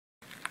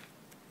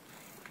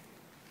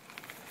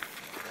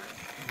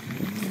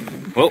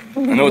Well,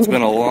 I know it's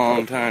been a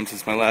long time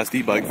since my last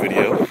e-bike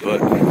video, but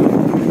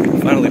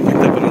finally picked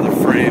up another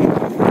frame,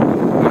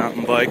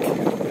 mountain bike.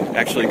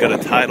 Actually got a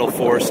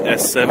Tidalforce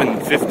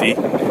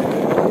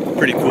S-750,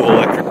 pretty cool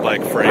electric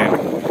bike frame.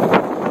 Picked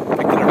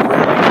it up early.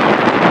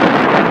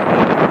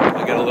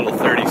 I got a little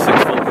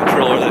 36-volt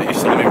controller that you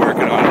saw me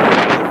working on in the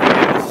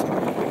videos.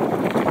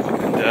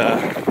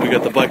 And we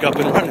got the bike up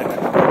and running.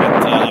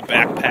 Got a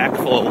backpack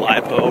full of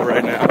Lipo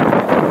right now,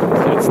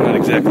 so it's not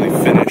exactly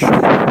finished.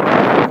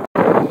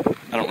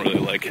 I don't really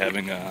like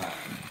having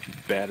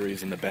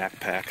batteries in the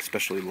backpack,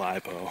 especially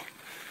Lipo,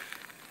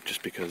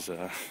 just because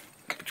it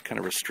kind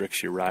of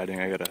restricts your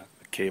riding. I got a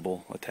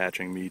cable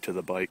attaching me to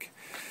the bike.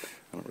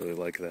 I don't really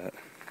like that.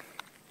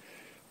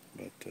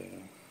 But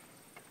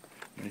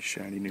nice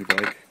shiny new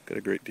bike. Got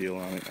a great deal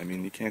on it. I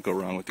mean, you can't go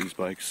wrong with these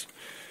bikes.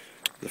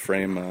 The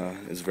frame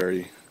is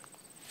very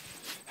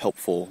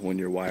helpful when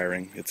you're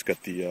wiring. It's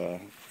got the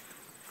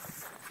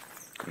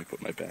let me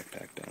put my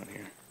backpack down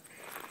here.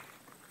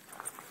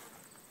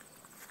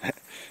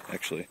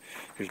 Actually,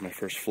 here's my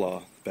first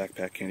flaw.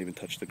 Backpack can't even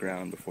touch the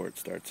ground before it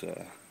starts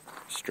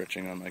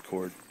stretching on my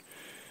cord.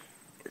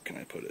 Where can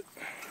I put it?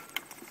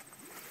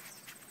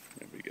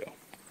 There we go.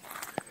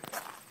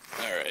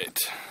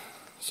 Alright,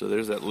 so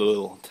there's that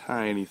little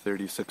tiny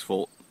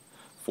 36-volt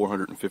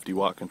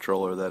 450-watt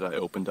controller that I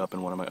opened up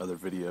in one of my other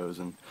videos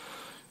and,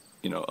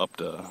 you know, up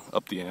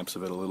the amps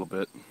of it a little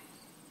bit.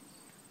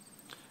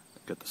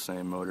 Got the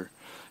same motor.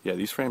 Yeah,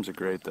 these frames are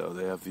great though.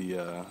 They have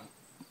the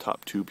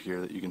top tube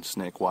here that you can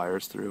snake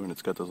wires through, and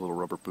it's got those little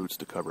rubber boots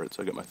to cover it,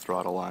 so I got my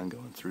throttle line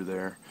going through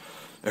there.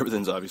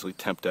 Everything's obviously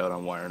temped out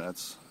on wire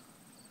nuts.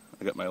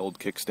 I got my old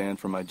kickstand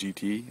from my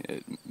GT.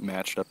 It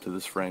matched up to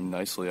this frame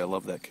nicely. I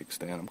love that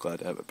kickstand. I'm glad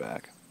to have it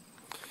back.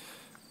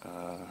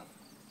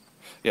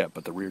 Yeah,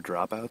 but the rear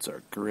dropouts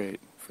are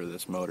great for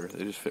this motor.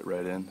 They just fit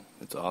right in.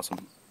 It's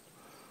awesome.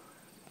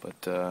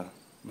 But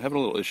I'm having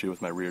a little issue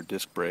with my rear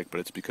disc brake, but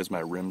it's because my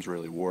rim's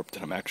really warped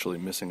and I'm actually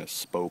missing a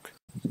spoke.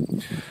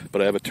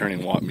 But I have a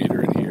turning watt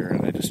meter in here,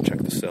 and I just check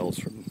the cells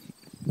from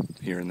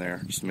here and there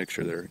just to make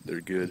sure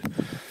they're good.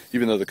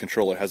 Even though the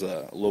controller has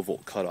a low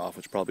volt cutoff,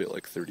 which is probably at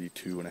like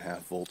 32.5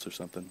 volts or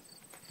something.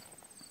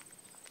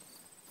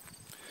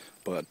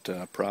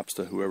 But props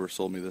to whoever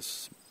sold me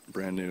this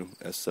brand new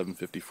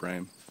S-750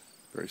 frame.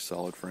 Very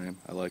solid frame.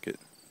 I like it.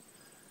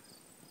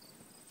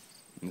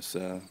 And this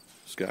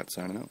Scott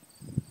signing out.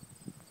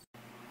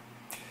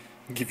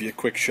 Give you a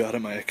quick shot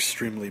of my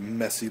extremely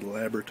messy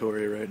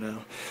laboratory right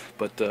now,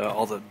 but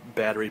all the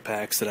battery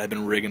packs that I've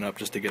been rigging up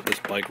just to get this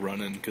bike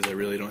running, because I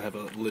really don't have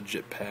a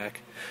legit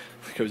pack.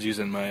 Like I was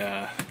using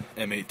my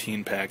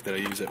M18 pack that I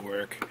use at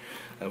work.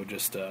 I would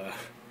just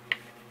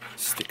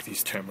stick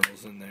these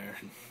terminals in there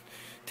and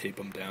tape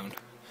them down,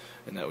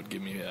 and that would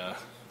give me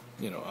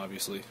you know,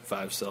 obviously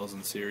 5 cells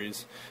in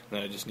series, and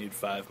I just need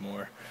 5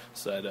 more,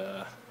 so I'd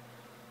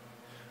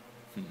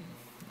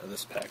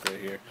this pack right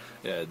here.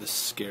 Yeah, this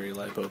scary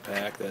Lipo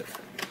pack that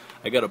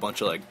I got a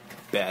bunch of like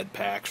bad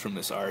packs from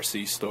this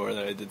RC store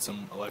that I did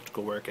some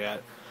electrical work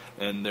at,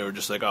 and they were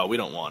just like, oh, we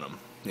don't want them.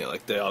 Yeah,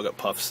 like they all got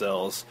puff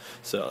cells.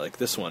 So like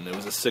this one, it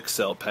was a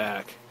 6-cell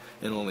pack,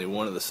 and only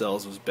one of the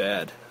cells was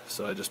bad.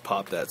 So I just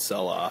popped that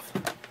cell off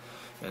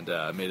and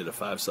made it a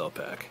 5-cell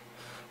pack,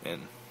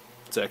 and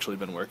it's actually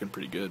been working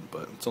pretty good.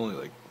 But it's only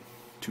like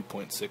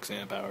 2.6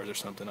 amp hours or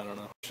something. I don't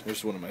know.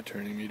 Here's one of my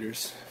turning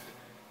meters.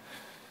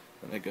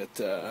 And I got,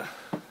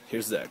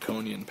 here's that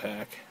Konian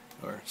pack,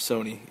 or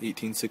Sony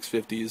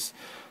 18650s,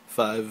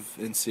 5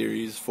 in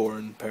series, 4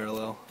 in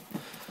parallel.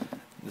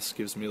 This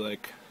gives me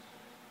like,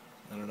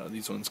 I don't know,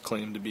 these ones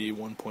claim to be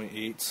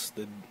 1.8s,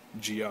 the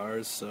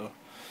GRs, so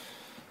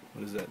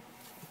what is that,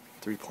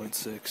 3.6,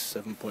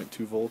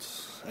 7.2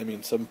 volts, I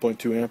mean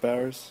 7.2 amp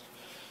hours.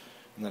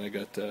 And then I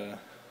got a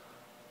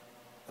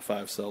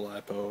 5-cell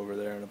Lipo over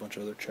there and a bunch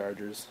of other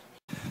chargers.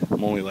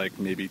 I'm only like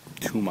maybe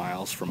 2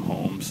 miles from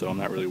home, so I'm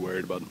not really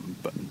worried about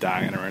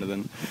dying or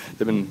anything.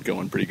 They've been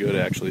going pretty good,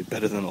 actually,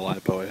 better than the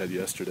Lipo I had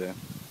yesterday.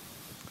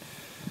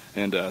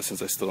 And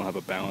since I still don't have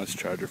a balanced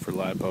charger for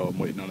Lipo, I'm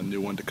waiting on a new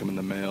one to come in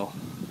the mail.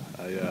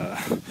 I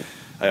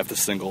have to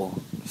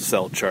single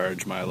cell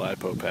charge my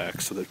Lipo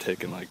packs, so they're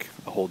taking like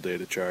a whole day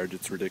to charge.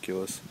 It's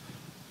ridiculous.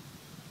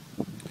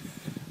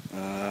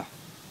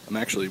 I'm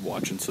actually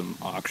watching some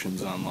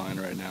auctions online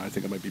right now. I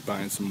think I might be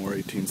buying some more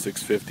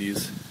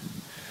 18650s.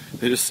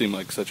 They just seem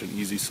like such an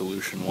easy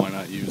solution. Why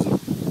not use them?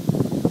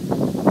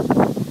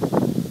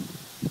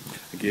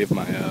 I gave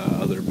my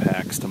other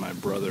packs to my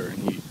brother,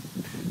 and he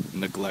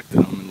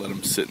neglected them and let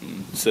them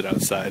sit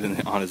outside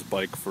on his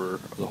bike for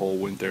the whole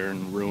winter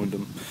and ruined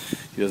them.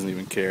 He doesn't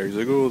even care. He's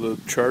like, oh, the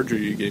charger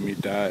you gave me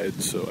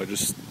died, so I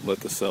just let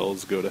the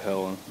cells go to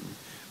hell and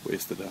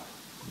wasted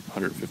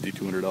 $150,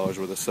 $200 worth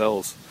of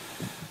cells.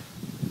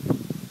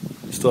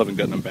 I still haven't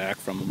gotten them back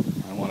from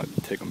them. I want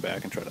to take them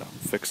back and try to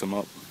fix them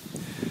up,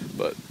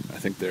 but I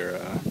think they're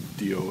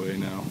DOA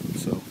now,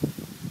 so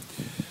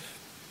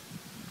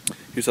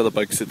Here's how the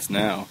bike sits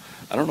now.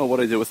 I don't know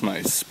what I did with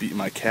my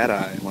cat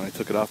eye when I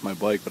took it off my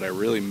bike, but I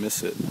really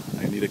miss it.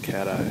 I need a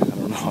cat eye. I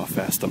don't know how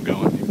fast I'm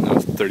going, even though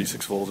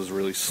 36 volts is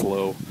really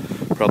slow.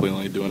 Probably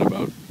only doing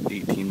about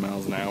 18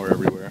 miles an hour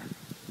everywhere.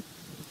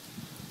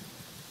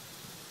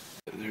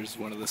 There's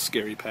one of the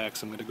scary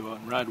packs I'm going to go out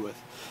and ride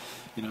with.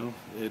 You know,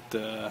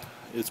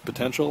 it's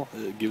potential,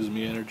 it gives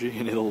me energy,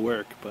 and it'll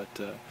work, but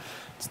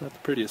it's not the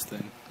prettiest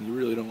thing. You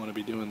really don't want to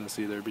be doing this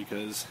either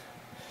because,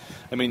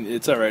 I mean,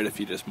 it's alright if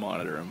you just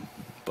monitor them,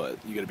 but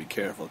you got to be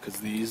careful because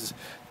these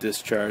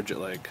discharge at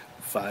like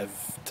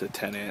 5 to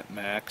 10 amp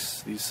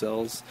max, these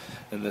cells,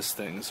 and this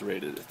thing's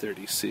rated at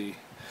 30C.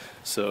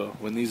 So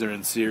when these are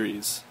in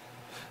series,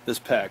 this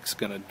pack's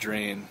going to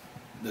drain,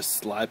 this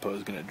Lipo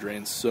is going to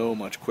drain so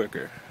much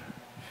quicker.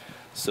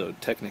 So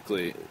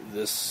technically,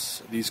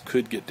 these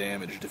could get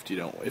damaged if you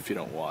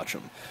don't watch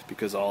them,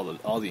 because all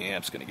the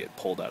amps going to get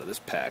pulled out of this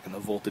pack, and the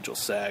voltage will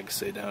sag,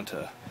 say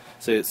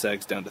it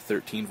sags down to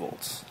 13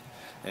 volts,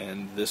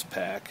 and this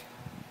pack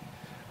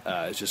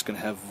is just going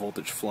to have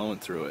voltage flowing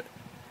through it,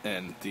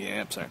 and the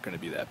amps aren't going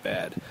to be that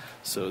bad.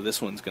 So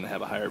this one's going to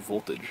have a higher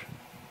voltage.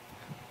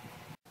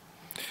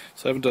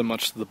 So I haven't done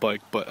much to the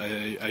bike, but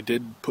I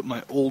did put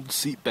my old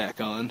seat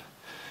back on,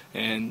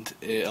 and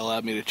it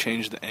allowed me to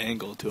change the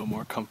angle to a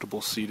more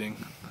comfortable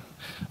seating.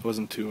 I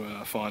wasn't too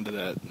fond of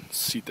that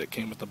seat that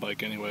came with the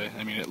bike anyway.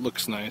 I mean, it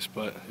looks nice,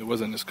 but it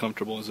wasn't as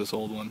comfortable as this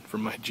old one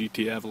from my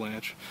GT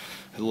Avalanche.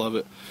 I love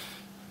it.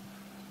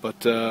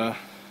 But,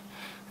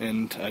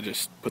 and I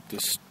just put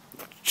this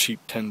cheap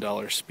 $10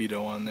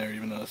 Speedo on there,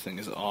 even though the thing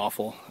is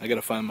awful. I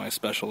gotta find my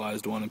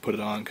specialized one and put it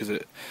on because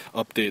it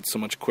updates so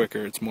much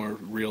quicker. It's more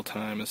real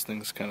time. This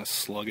thing's kind of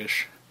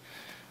sluggish.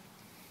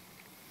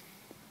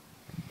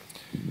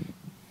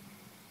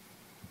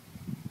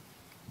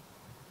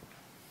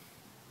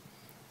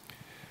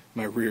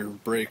 My rear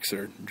brakes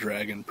are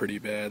dragging pretty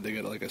bad. They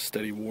got like a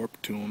steady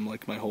warp to them,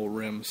 like my whole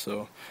rim,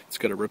 so it's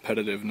got a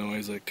repetitive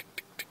noise like tick,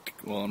 tick, tick, tick,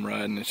 while I'm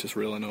riding. It's just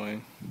real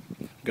annoying.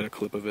 Got a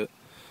clip of it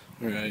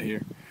right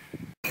here.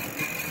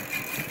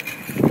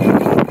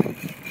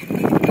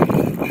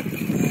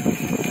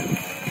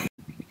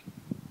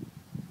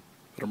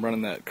 But I'm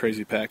running that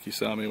crazy pack you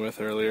saw me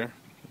with earlier.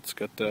 It's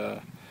got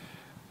a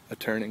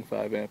turning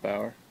 5 amp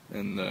hour,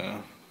 and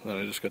then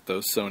I just got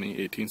those Sony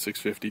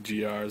 18650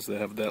 GRs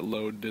that have that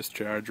low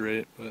discharge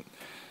rate, but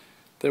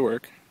they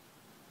work.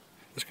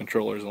 This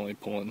controller is only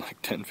pulling like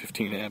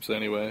 10-15 amps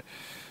anyway.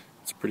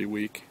 It's pretty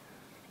weak.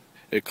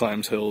 It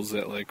climbs hills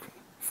at like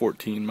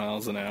 14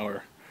 miles an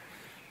hour.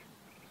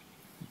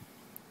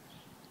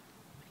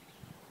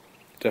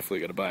 Definitely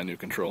got to buy a new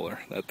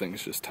controller. That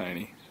thing's just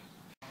tiny.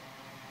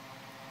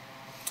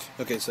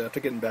 Okay, so after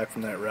getting back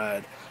from that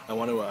ride, I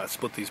want to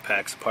split these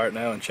packs apart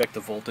now and check the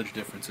voltage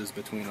differences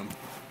between them.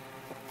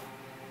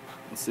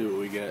 Let's see what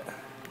we get.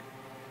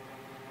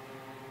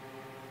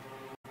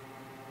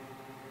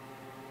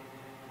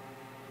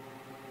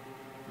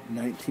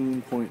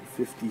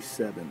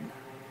 .57 is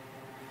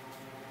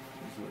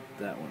what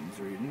that one's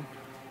reading.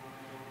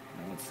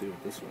 Now let's see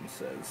what this one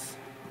says.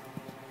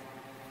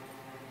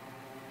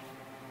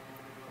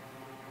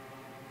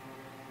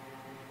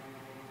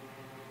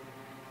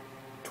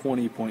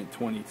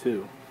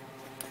 .22,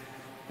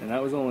 and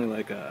that was only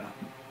like a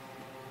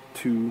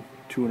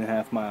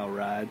 2.5 mile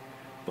ride,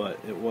 but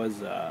it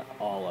was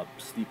all up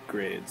steep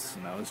grades,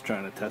 and I was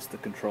trying to test the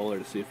controller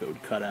to see if it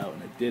would cut out,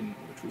 and it didn't,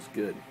 which was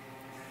good.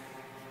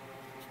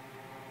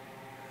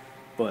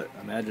 But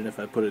imagine if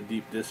I put a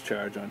deep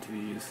discharge onto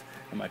these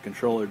and my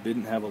controller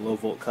didn't have a low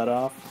volt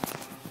cutoff,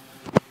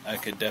 I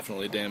could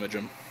definitely damage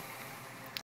them.